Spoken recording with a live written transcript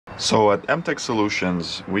So at MTech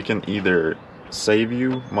Solutions, we can either save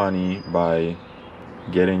you money by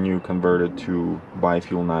getting you converted to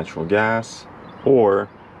Bi-Fuel natural gas, or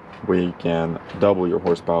we can double your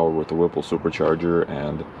horsepower with the Whipple supercharger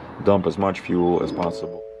and dump as much fuel as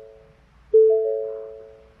possible.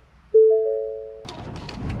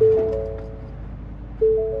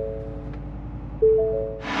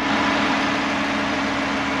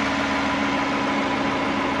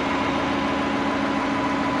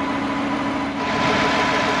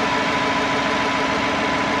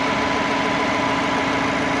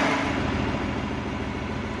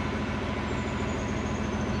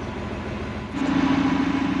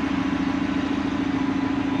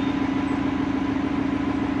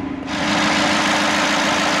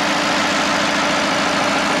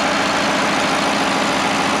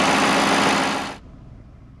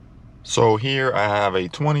 So here I have a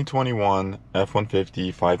 2021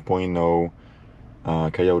 F-150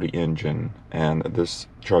 5.0 Coyote engine, and this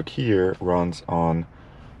truck here runs on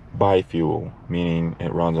bi-fuel, meaning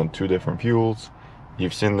it runs on two different fuels.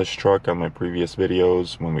 You've seen this truck on my previous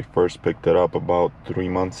videos when we first picked it up about 3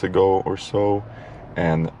 months ago or so,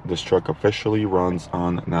 and this truck officially runs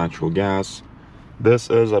on natural gas. This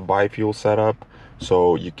is a bi-fuel setup,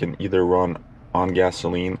 so you can either run on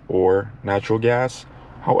gasoline or natural gas.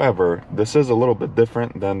 However, this is a little bit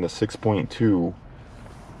different than the 6.2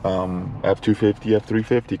 F-250,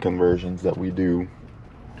 F-350 conversions that we do.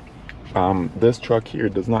 This truck here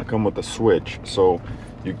does not come with a switch, so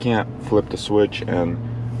you can't flip the switch and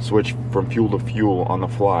switch from fuel to fuel on the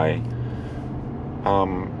fly.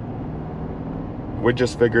 We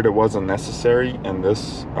just figured it wasn't necessary in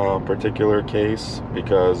this particular case,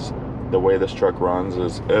 because the way this truck runs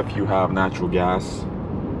is if you have natural gas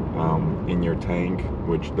in your tank,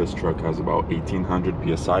 which this truck has about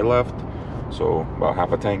 1800 psi left, so about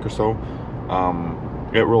half a tank or so,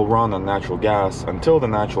 it will run on natural gas until the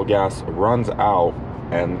natural gas runs out,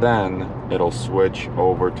 and then it'll switch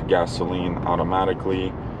over to gasoline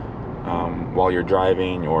automatically. While you're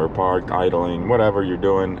driving or parked, idling, whatever you're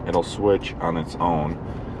doing, it'll switch on its own.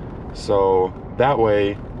 So that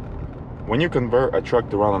way, when you convert a truck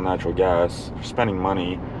to run on natural gas, you're spending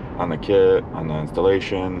money on the kit, on the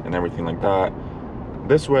installation, and everything like that.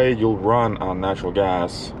 This way you'll run on natural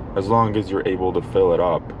gas as long as you're able to fill it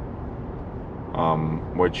up.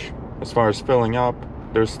 Which, as far as filling up,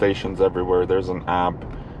 there's stations everywhere. There's an app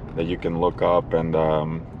that you can look up and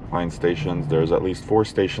find stations. There's at least 4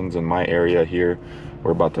 stations in my area here.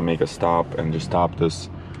 We're about to make a stop and just top this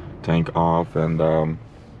tank off and go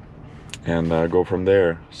from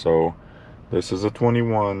there. So this is a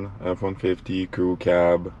 21 F-150 Crew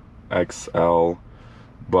Cab XL,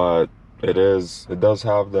 but it does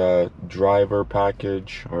have the driver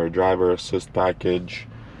package, or driver assist package.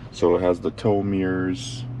 So it has the tow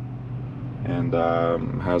mirrors, and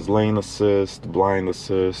has lane assist, blind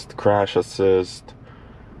assist, crash assist,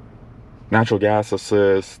 natural gas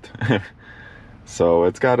assist. So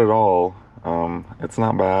it's got it all. It's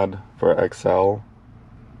not bad for XL.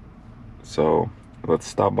 So let's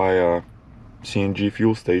stop by a CNG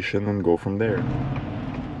fuel station and go from there.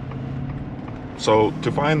 So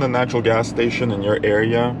to find the natural gas station in your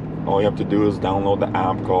area, all you have to do is download the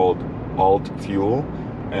app called Alt Fuel,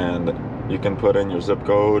 and you can put in your zip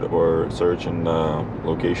code or search in the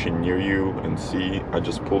location near you and see. I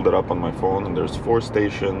just pulled it up on my phone, and there's 4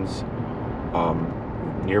 stations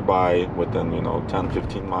nearby within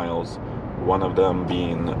 10-15 miles. One of them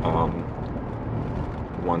being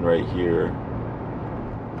one right here,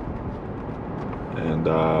 and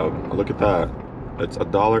look at that, it's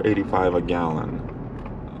 $1.85 a gallon.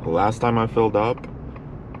 Last time I filled up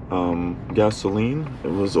gasoline,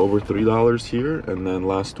 it was over $3 here, and then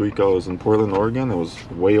last week I was in Portland, Oregon, it was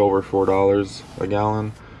way over $4 a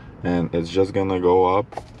gallon, and it's just gonna go up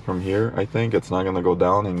from here. I think it's not gonna go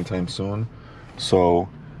down anytime soon. So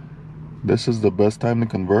this is the best time to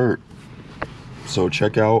convert. So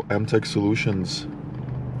check out MTech Solutions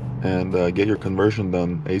and get your conversion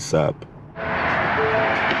done ASAP.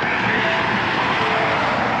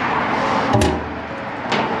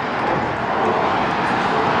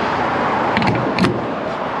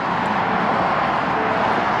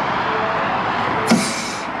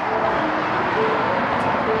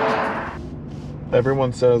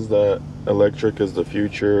 Everyone says that electric is the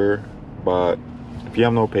future, but if you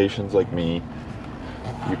have no patience like me,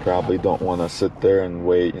 you probably don't want to sit there and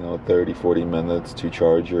wait 30-40 minutes to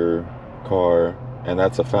charge your car, and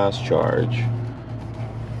that's a fast charge.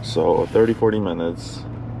 So 30-40 minutes,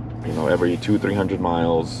 every 200-300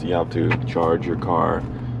 miles you have to charge your car.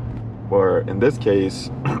 Or in this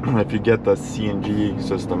case, if you get the CNG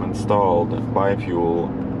system installed,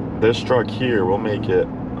 bi-fuel, this truck here will make it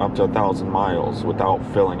up to 1,000 miles without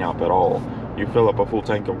filling up at all. You fill up a full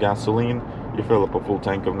tank of gasoline, you fill up a full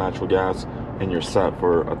tank of natural gas, and you're set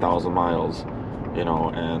for 1,000 miles, you know.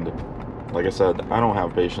 And like I said, I don't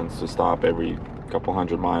have patience to stop every couple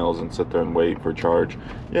hundred miles and sit there and wait for charge.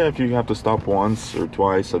 Yeah, if you have to stop once or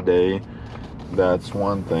twice a day, that's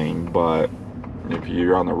one thing, but if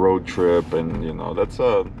you're on a road trip, and you know, that's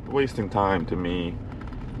wasting time to me.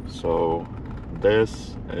 So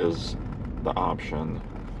this is the option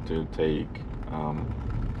to take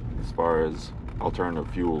as far as alternative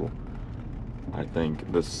fuel. I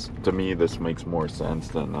think this, to me, this makes more sense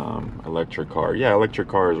than electric car. Yeah, electric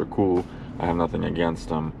cars are cool, I have nothing against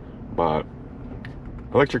them, but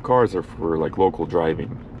electric cars are for like local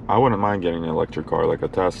driving. I wouldn't mind getting an electric car like a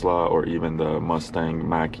Tesla or even the Mustang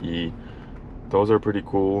Mach-E. Those are pretty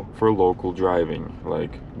cool for local driving,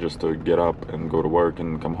 like just to get up and go to work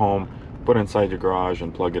and come home, put it inside your garage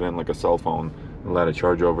and plug it in like a cell phone and let it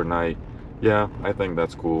charge overnight. Yeah, I think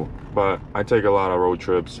that's cool. But I take a lot of road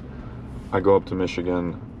trips. I go up to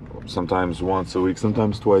Michigan sometimes once a week,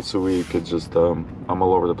 sometimes twice a week. It's just I'm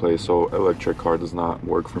all over the place, so electric car does not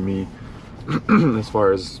work for me as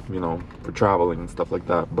far as, you know, for traveling and stuff like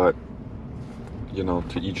that. But you know,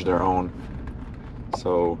 to each their own.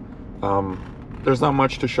 So there's not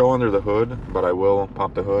much to show under the hood, but I will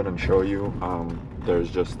pop the hood and show you. There's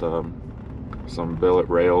just some billet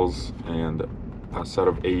rails and a set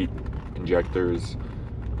of 8 injectors.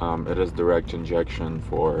 It is direct injection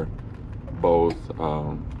for both,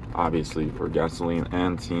 obviously for gasoline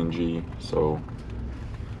and CNG. So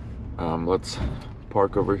let's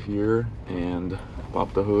park over here and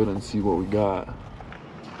pop the hood and see what we got.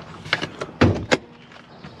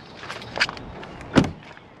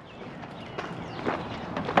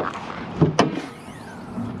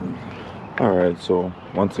 Alright, so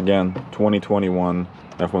once again, 2021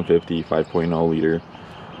 F-150 5.0 liter.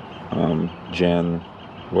 Gen,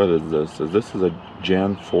 what is this? This is a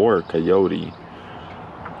Gen 4 Coyote.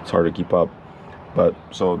 It's hard to keep up. But,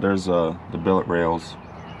 so there's the billet rails,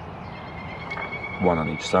 one on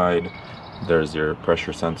each side. There's your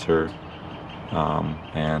pressure sensor.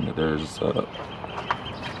 And there's a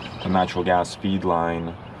natural gas feed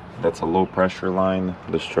line. That's a low pressure line.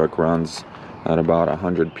 This truck runs at about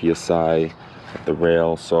 100 psi at the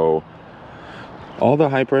rail. So all the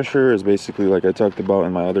high pressure is basically, like I talked about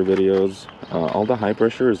in my other videos, all the high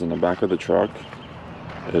pressure is in the back of the truck.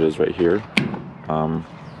 It is right here.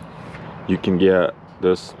 You can get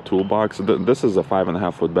this toolbox. This is a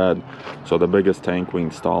 5.5 foot bed, so the biggest tank we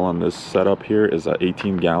install on this setup here is a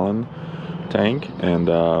 18-gallon tank, and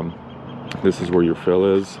this is where your fill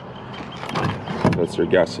is. That's your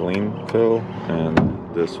gasoline fill,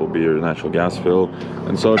 and this will be your natural gas fill.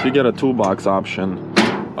 And so if you get a toolbox option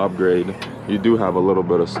upgrade, you do have a little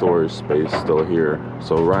bit of storage space still here.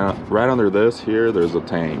 So right under this here, there's a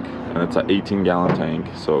tank, and it's an 18-gallon tank.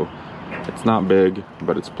 So it's not big,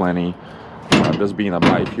 but it's plenty. This being a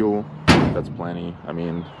Bi-Fuel, that's plenty. I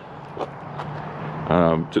mean,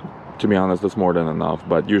 to be honest, that's more than enough.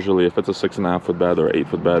 But usually if it's a 6.5 foot bed or 8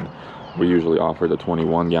 foot bed, we usually offer the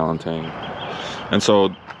 21-gallon tank. And so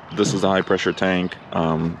this is a high pressure tank.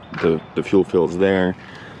 The fuel fills there.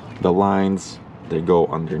 The lines, they go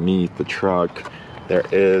underneath the truck. There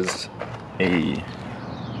is a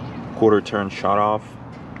quarter turn shut off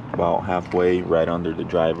about halfway right under the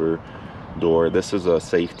driver door. This is a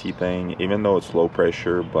safety thing, even though it's low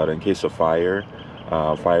pressure, but in case of fire,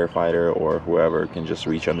 firefighter or whoever can just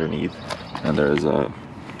reach underneath. And there's a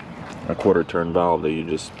quarter turn valve that you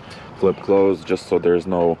just flip closed, just so there's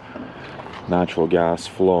no natural gas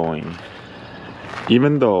flowing.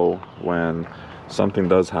 Even though when something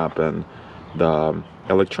does happen, the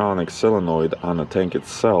electronic solenoid on the tank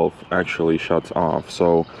itself actually shuts off,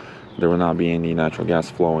 so there will not be any natural gas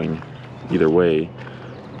flowing either way.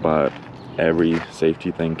 But every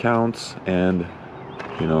safety thing counts, and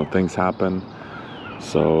you know, things happen,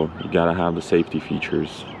 so you gotta have the safety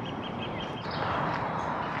features.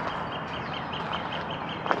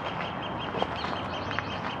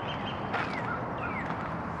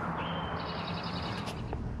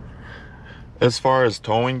 As far as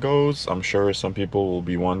towing goes, I'm sure some people will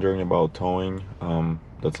be wondering about towing.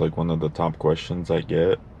 That's like one of the top questions I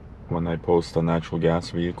get when I post a natural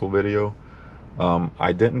gas vehicle video.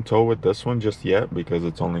 I didn't tow with this one just yet because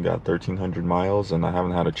it's only got 1,300 miles and I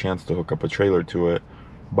haven't had a chance to hook up a trailer to it.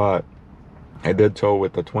 But I did tow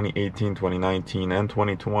with the 2018, 2019, and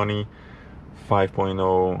 2020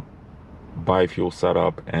 5.0 Bi-Fuel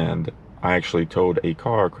setup, and I actually towed a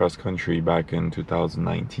car cross country back in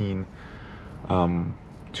 2019.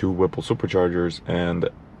 2 Whipple superchargers, and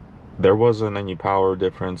there wasn't any power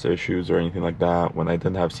difference issues or anything like that. When I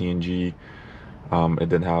didn't have CNG, it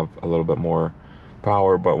did have a little bit more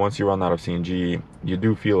power, but once you run out of CNG, you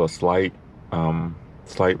do feel a slight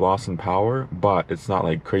loss in power, but it's not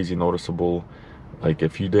like crazy noticeable. Like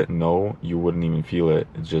if you didn't know, you wouldn't even feel it.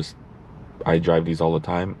 It's just, I drive these all the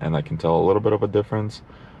time and I can tell a little bit of a difference,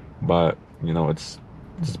 but you know, it's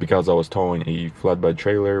just because I was towing a flatbed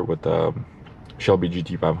trailer with a Shelby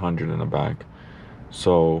GT500 in the back.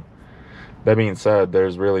 So that being said,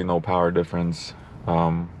 there's really no power difference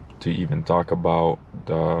to even talk about.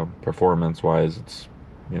 The performance wise, it's,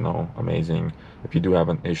 you know, amazing. If you do have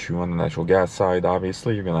an issue on the natural gas side,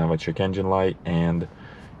 obviously you're gonna have a check engine light, and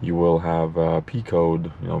you will have a P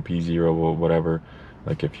code, you know, P0 or whatever,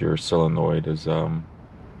 like if your solenoid is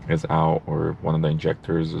out or one of the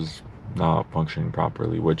injectors is not functioning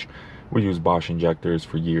properly, which we use Bosch injectors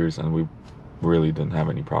for years and we really didn't have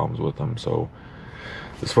any problems with them. So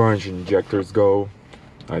as far as injectors go,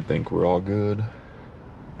 I think we're all good.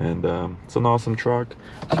 And it's an awesome truck.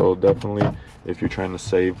 So definitely, if you're trying to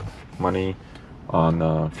save money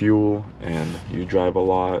on fuel and you drive a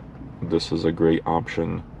lot, this is a great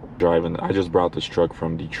option. Driving, I just brought this truck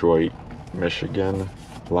from Detroit, Michigan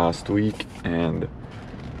last week, and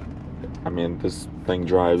I mean, this thing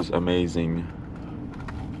drives amazing.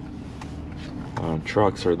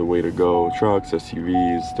 Trucks are the way to go. Trucks,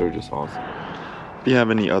 SUVs, they're just awesome. If you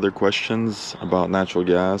have any other questions about natural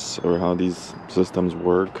gas or how these systems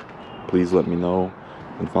work, please let me know,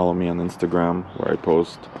 and follow me on Instagram, where I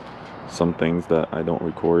post some things that I don't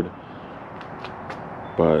record.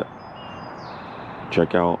 But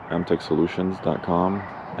check out mtechsolutions.com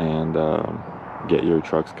and get your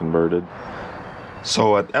trucks converted.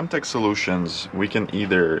 So at MTech Solutions, we can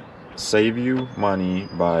either save you money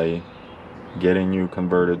by getting you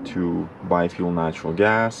converted to Bi-Fuel natural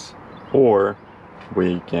gas, or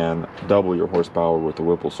we can double your horsepower with the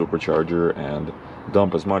Whipple supercharger and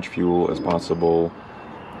dump as much fuel as possible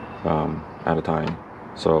at a time.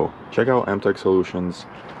 So check out MTech Solutions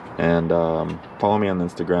and follow me on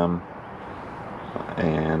Instagram.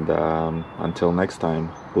 And until next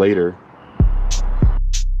time, later.